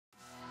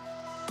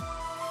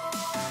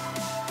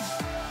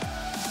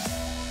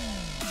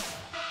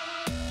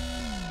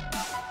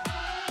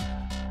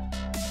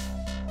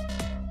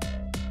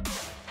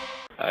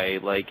I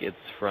like its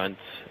front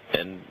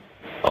and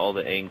all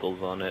the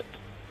angles on it.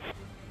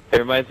 It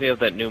reminds me of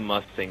that new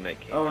Mustang that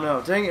came. Oh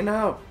no, dang it,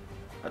 no!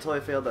 I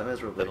totally failed that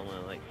miserably. That only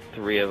like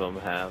 3 of them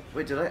have.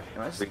 Wait, did I?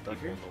 Am I 3 stuck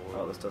here? people in the Oh,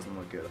 world. this doesn't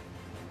look good.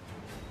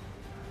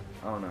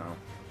 Oh no.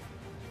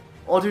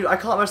 Oh dude, I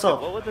caught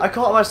myself! What was it? I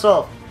caught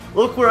myself!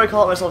 Look where I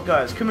caught myself,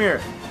 guys. Come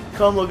here.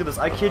 Come look at this.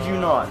 I kid you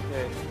not.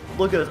 Okay.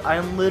 Look at this. I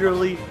am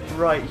literally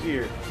right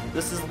here.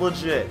 This is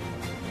legit.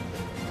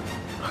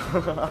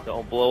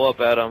 Don't blow up,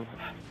 Adam.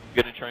 I'm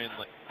gonna try and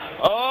like.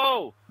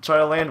 Oh! Try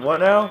to land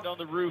what I now? landed on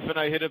the roof and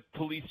I hit a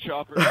police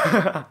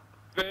chopper.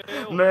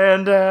 Fail.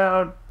 Man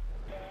down.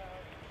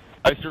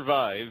 I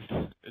survived.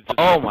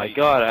 Oh my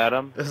god,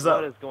 Adam. Is that?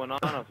 What is going on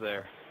up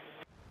there?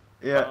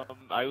 Yeah.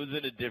 I was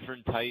in a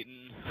different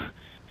Titan,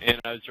 and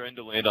I was trying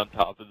to land on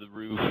top of the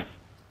roof.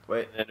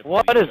 Wait. And then a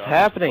What police is chopper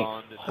happening?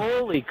 spawned and-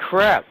 Holy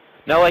crap.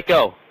 Now let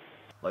go.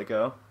 Let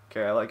go.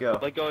 Okay, I let go.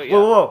 Let go, yeah.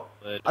 Whoa, whoa,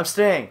 whoa. Let I'm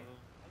staying.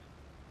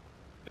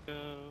 go.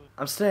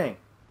 I'm staying.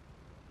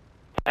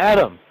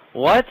 Adam,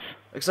 what?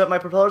 Except my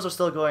propellers are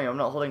still going. I'm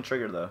not holding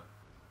trigger though.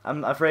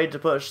 I'm afraid to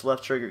push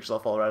left trigger because I'll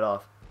fall right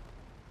off.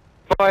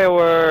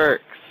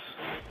 Fireworks.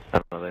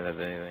 I don't think that's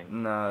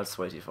anything. No, that's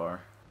way too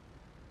far.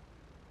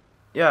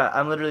 Yeah,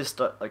 I'm literally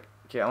stuck. Like,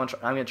 okay, I'm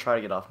gonna try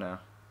to get off now,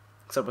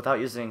 except without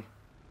using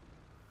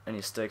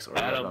any sticks or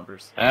Adam.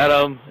 bumpers.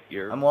 Adam,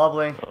 you're... I'm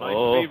wobbling. My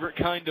Oh. favorite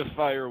kind of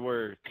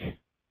firework.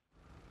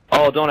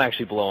 Oh, don't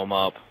actually blow him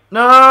up.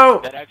 No!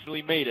 That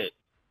actually made it.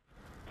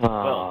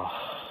 Oh.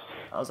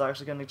 I was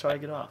actually gonna try to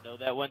get off. No,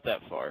 that went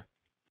that far.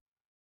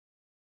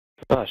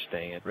 Gosh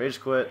dang it. Rage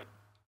quit.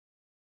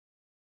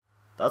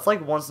 That's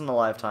like once in a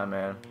lifetime,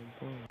 man.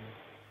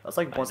 That's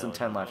like once in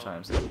 10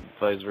 lifetimes.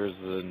 Vice versa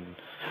and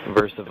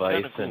Versus it's Vice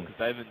kinda cool and... 'cause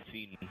I haven't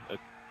seen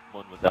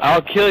one without.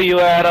 I'll kill you,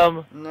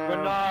 Adam. No.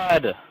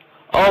 Grenade.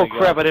 Oh Oh my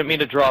crap, God. I didn't mean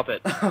to drop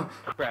it.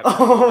 Crap.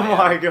 Oh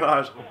my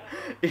gosh.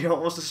 You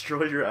almost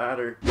destroyed your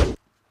adder.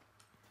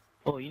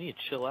 Oh, you need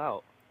to chill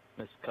out,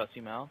 Miss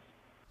Cussy Mouth.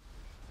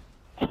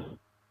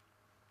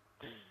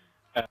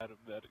 Adam,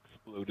 that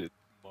exploded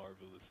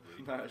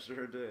marvelously. That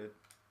sure did.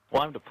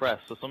 Well, I'm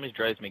depressed, so somebody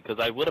drives me, because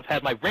I would have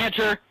had my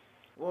rancher!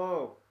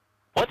 Whoa.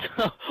 What?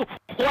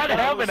 What That was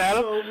happened,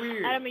 Adam? so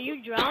weird. Adam, are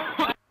you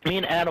drunk? Me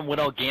and Adam went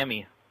all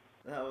gammy.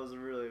 That was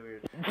really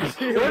weird.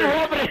 What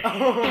happened?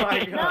 Oh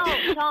my god.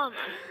 No, Tom.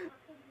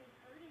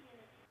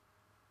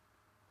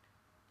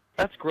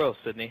 That's gross,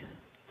 Sydney.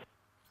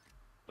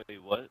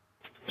 Wait, what?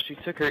 She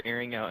took her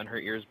earring out and her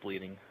ear's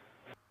bleeding.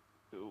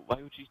 Why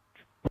would she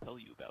tell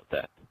you about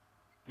that?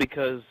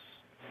 Because...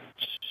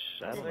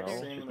 I It's don't like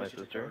know, saying she's my my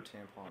sister. sister.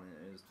 Tampon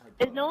is.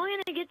 Is no one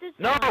gonna get this?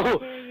 No!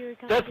 You're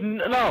That's coming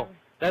to- no!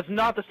 That's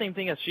not the same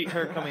thing as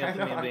her coming up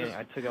to me and being,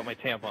 I took out my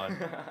tampon.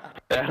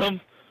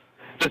 Adam?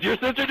 Does your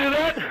sister do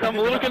that? I'm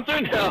a little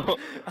concerned now.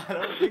 I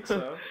don't think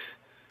so.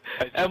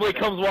 Emily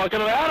comes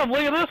walking up, Adam, look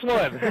at this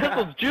one! This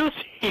one's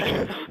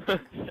juicy!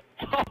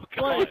 Oh,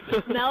 Well, God.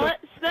 smell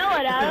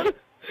it, Adam.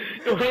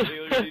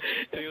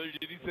 Taylor,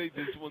 did you say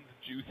this one's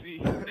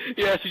juicy?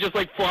 Yeah, she just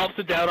like flops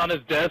it down on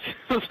his desk.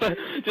 Just goes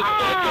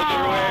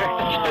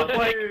Oh, everywhere. Just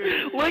like,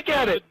 dude. look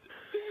at it!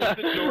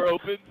 The door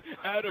opens.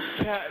 Adam,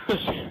 catch.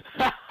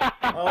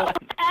 Oh.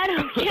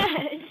 Adam,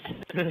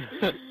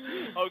 catch.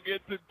 I'll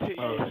get the tape.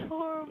 It's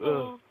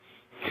horrible.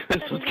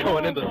 This was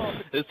going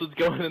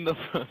in the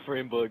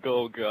frame book.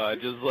 Oh god,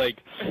 just like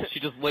she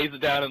just lays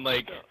it down in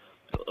like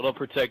a little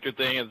protector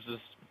thing. It's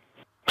just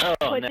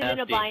Puts nasty. it in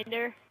a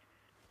binder.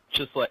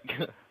 Just like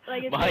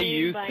Like my a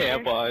used binder.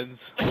 tampons.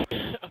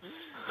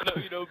 No,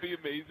 you know, it'd be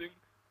amazing.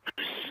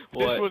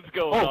 What? This one's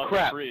going Oh, on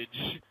crap. the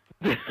fridge.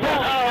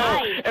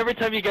 nice. Every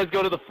time you guys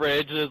go to the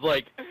fridge, it's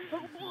like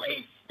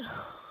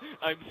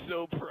I'm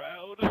so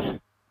proud.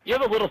 you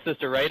have a little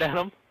sister, right,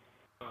 Adam?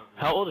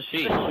 How old is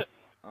she?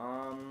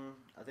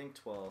 I think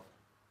 12.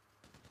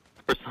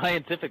 For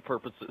scientific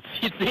purposes.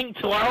 You think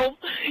 12?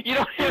 You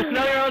don't even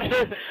know your own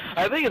sister.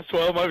 I think it's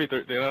 12, might be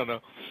 13, I don't know.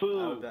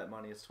 I would bet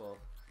money is 12.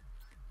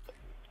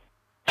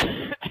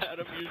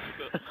 Adam,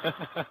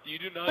 you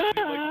do not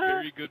seem like a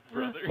very good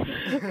brother.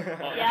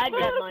 Yeah, I'd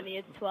bet money.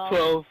 It's 12.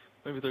 12,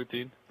 maybe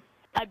 13.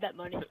 I'd bet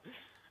money.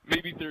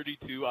 Maybe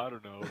 32, I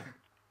don't know.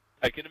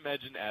 I can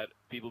imagine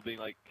people being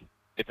like,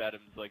 if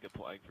Adam's like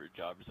applying for a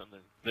job or something,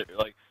 they're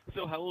like,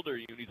 so how old are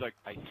you? And he's like,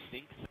 I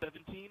think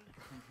 17?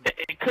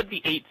 It could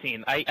be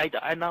 18. I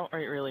don't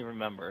really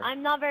remember.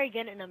 I'm not very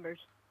good at numbers.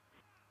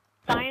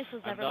 Science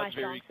was I'm never my not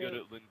strong very good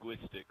suit. at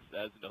linguistics.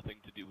 That has nothing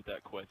to do with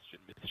that question,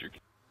 Mr.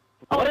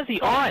 What is he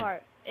Golf on?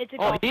 cart. It's a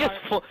Oh, golf he is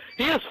cart.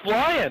 he is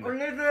flying. Or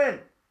Nathan!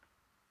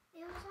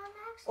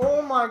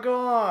 Oh my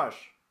gosh!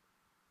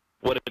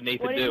 What did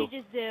Nathan What do? did he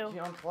just do? He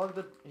unplugged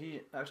the. He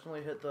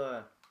accidentally hit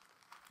the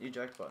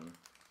eject button.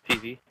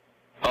 TV.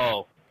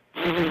 Oh.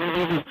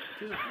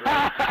 Jesus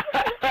Christ.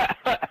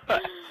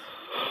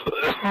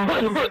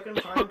 Second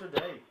time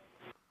today.